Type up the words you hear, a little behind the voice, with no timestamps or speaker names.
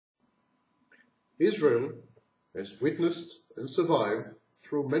Israel has witnessed and survived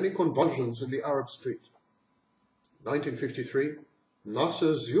through many convulsions in the Arab street. In 1953,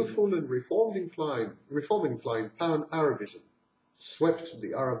 Nasser's youthful and reform-inclined pan-Arabism swept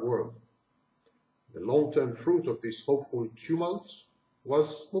the Arab world. The long-term fruit of this hopeful tumult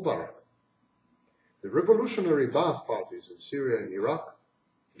was Mubarak. The revolutionary Baa'th parties in Syria and Iraq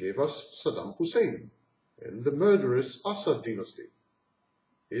gave us Saddam Hussein and the murderous Assad dynasty.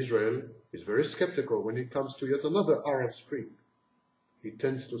 Israel is very skeptical when it comes to yet another Arab Spring. It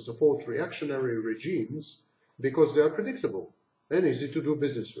tends to support reactionary regimes because they are predictable and easy to do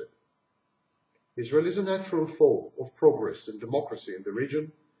business with. Israel is a natural foe of progress and democracy in the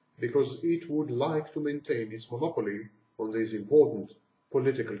region because it would like to maintain its monopoly on these important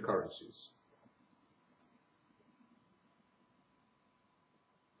political currencies.